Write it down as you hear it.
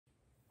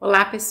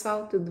Olá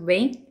pessoal, tudo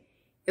bem?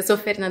 Eu sou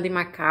Fernanda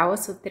Imakawa,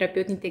 sou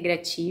terapeuta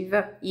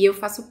integrativa e eu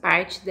faço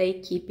parte da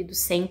equipe do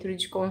Centro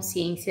de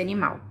Consciência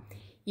Animal.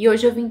 E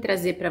hoje eu vim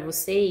trazer para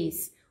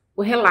vocês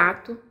o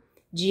relato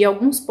de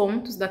alguns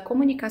pontos da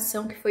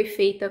comunicação que foi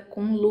feita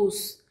com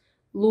Luz.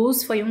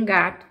 Luz foi um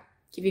gato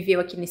que viveu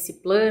aqui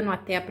nesse plano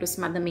até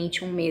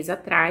aproximadamente um mês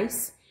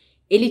atrás.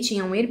 Ele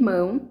tinha um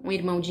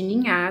irmão de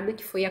ninhada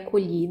que foi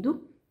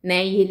acolhido,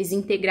 né? E eles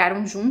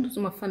integraram juntos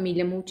uma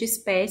família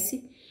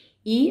multiespécie.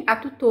 E a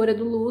tutora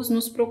do Luz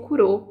nos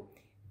procurou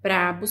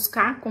para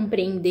buscar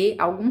compreender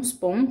alguns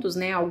pontos,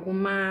 né,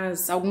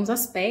 alguns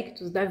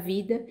aspectos da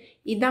vida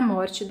e da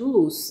morte do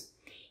Luz.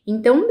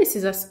 Então, um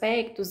desses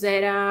aspectos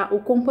era o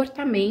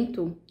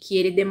comportamento que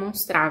ele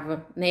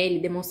demonstrava, né? Ele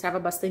demonstrava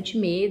bastante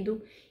medo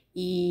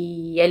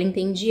e ela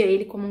entendia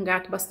ele como um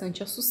gato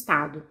bastante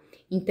assustado.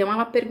 Então,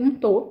 ela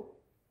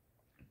perguntou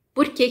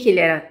por que ele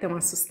era tão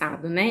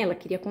assustado, né? Ela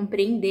queria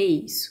compreender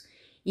isso.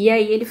 E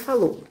aí ele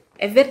falou: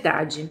 é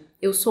verdade,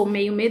 eu sou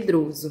meio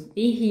medroso,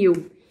 e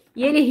riu.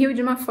 E ele riu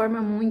de uma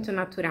forma muito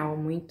natural,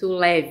 muito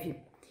leve.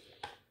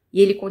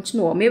 E ele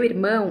continuou: meu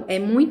irmão é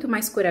muito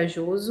mais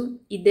corajoso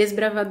e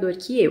desbravador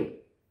que eu.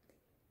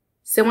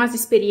 São as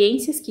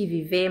experiências que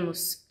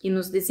vivemos que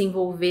nos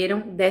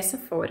desenvolveram dessa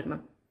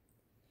forma.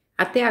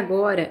 Até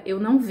agora eu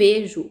não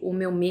vejo o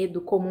meu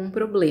medo como um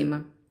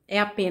problema, é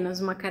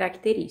apenas uma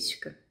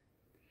característica.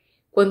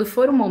 Quando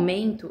for o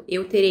momento,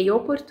 eu terei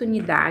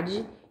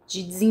oportunidade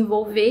de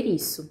desenvolver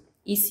isso,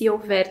 e se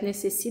houver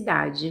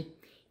necessidade.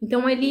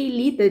 Então ele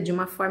lida de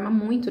uma forma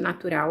muito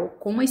natural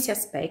com esse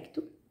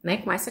aspecto, né,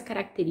 com essa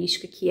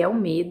característica que é o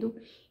medo,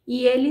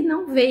 e ele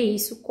não vê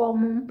isso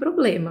como um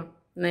problema,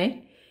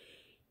 né?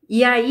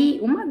 E aí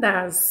uma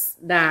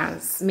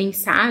das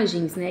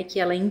mensagens, né, que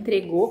ela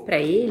entregou para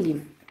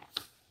ele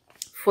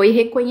foi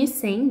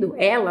reconhecendo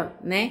ela,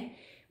 né,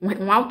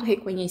 um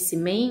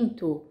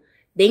autorreconhecimento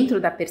dentro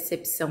da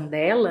percepção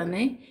dela,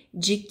 né,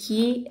 de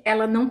que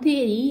ela não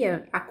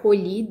teria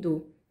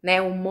acolhido, né,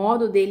 o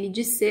modo dele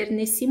de ser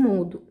nesse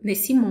mundo.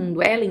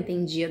 Ela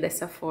entendia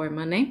dessa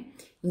forma, né?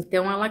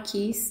 Então ela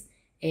quis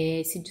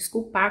se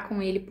desculpar com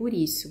ele por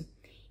isso.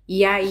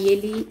 E aí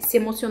ele se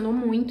emocionou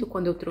muito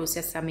quando eu trouxe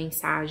essa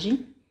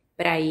mensagem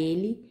para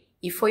ele,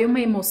 e foi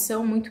uma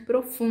emoção muito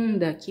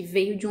profunda que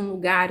veio de um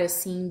lugar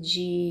assim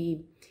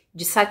de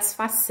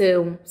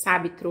satisfação,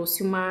 sabe?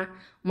 Trouxe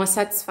uma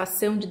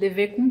satisfação de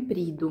dever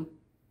cumprido,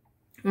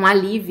 um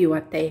alívio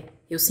até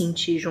eu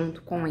senti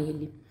junto com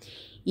ele.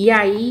 E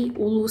aí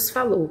o Luz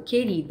falou: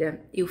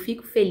 querida, eu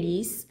fico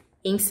feliz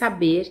em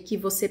saber que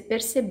você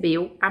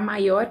percebeu a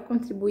maior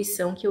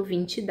contribuição que eu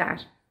vim te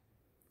dar.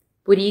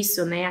 Por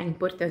isso, né, a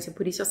importância,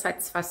 por isso a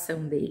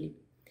satisfação dele.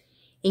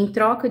 Em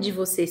troca de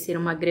você ser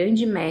uma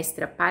grande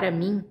mestra para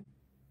mim,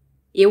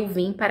 eu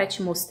vim para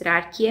te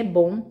mostrar que é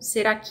bom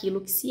ser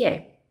aquilo que se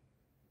é.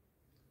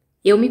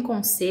 Eu me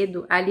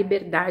concedo a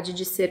liberdade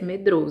de ser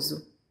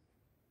medroso.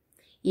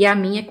 E a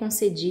mim é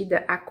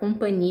concedida a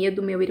companhia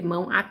do meu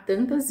irmão há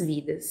tantas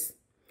vidas.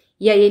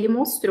 E aí ele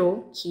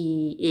mostrou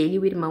que ele e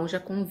o irmão já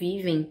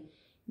convivem,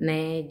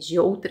 né, de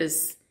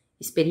outras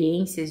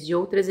experiências, de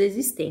outras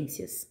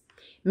existências.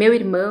 Meu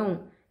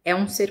irmão é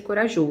um ser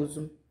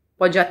corajoso,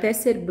 pode até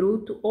ser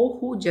bruto ou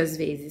rude às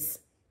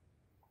vezes.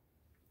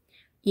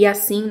 E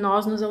assim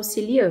nós nos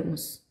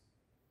auxiliamos.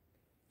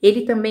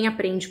 Ele também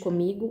aprende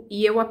comigo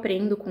e eu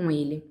aprendo com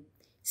ele.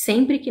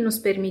 Sempre que nos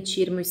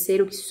permitirmos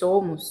ser o que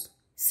somos,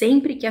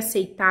 sempre que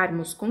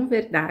aceitarmos com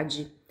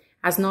verdade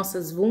as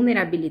nossas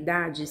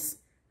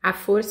vulnerabilidades, a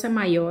força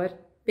maior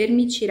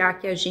permitirá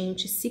que a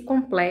gente se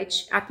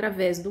complete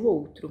através do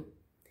outro.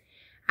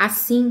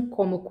 Assim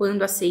como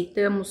quando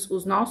aceitamos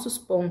os nossos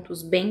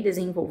pontos bem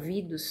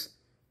desenvolvidos,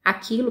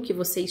 aquilo que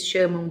vocês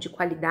chamam de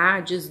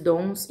qualidades,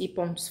 dons e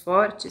pontos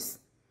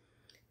fortes,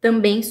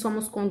 também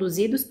somos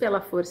conduzidos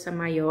pela força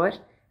maior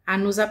a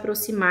nos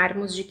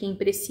aproximarmos de quem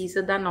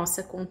precisa da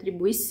nossa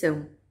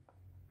contribuição.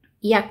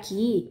 E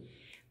aqui,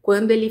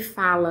 quando ele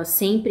fala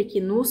sempre que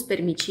nos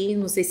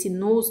permitirmos, esse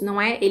nos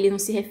ele não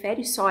se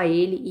refere só a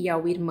ele e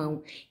ao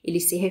irmão,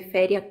 ele se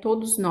refere a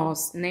todos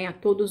nós, né, a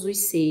todos os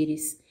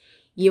seres.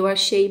 E eu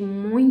achei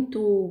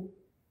muito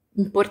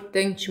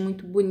importante,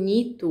 muito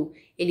bonito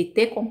ele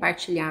ter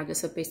compartilhado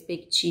essa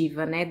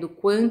perspectiva, né, do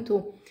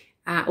quanto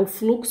o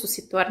fluxo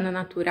se torna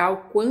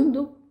natural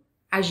quando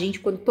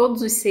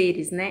todos os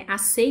seres, né,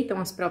 aceitam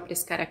as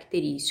próprias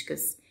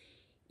características.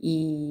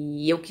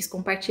 E eu quis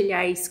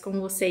compartilhar isso com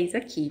vocês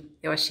aqui.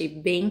 Eu achei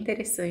bem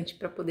interessante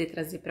para poder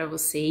trazer para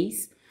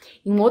vocês.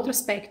 E um outro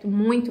aspecto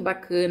muito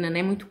bacana,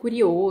 né, muito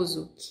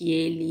curioso que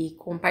ele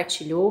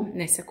compartilhou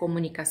nessa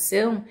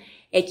comunicação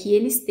é que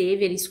ele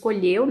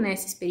escolheu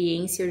nessa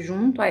experiência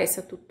junto a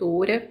essa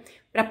tutora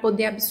para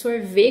poder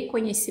absorver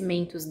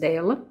conhecimentos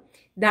dela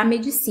da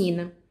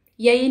medicina.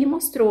 E aí ele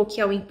mostrou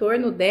que ao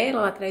entorno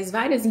dela, ela traz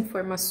várias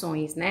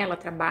informações, né? Ela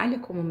trabalha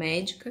como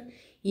médica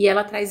e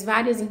ela traz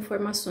várias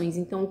informações.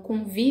 Então, o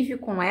convívio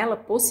com ela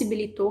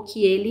possibilitou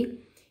que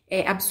ele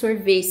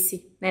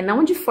absorvesse, né?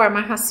 Não de forma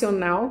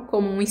racional,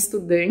 como um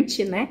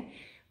estudante, né?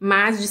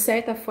 mas de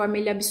certa forma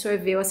ele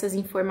absorveu essas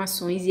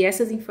informações e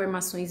essas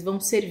informações vão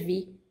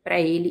servir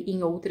para ele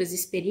em outras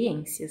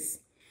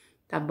experiências.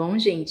 Tá bom,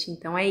 gente?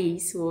 Então é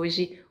isso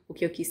hoje o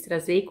que eu quis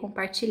trazer e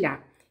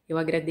compartilhar. Eu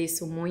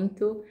agradeço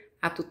muito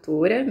à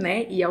tutora,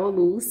 né, e ao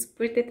Luz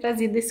por ter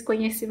trazido esse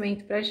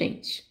conhecimento pra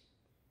gente.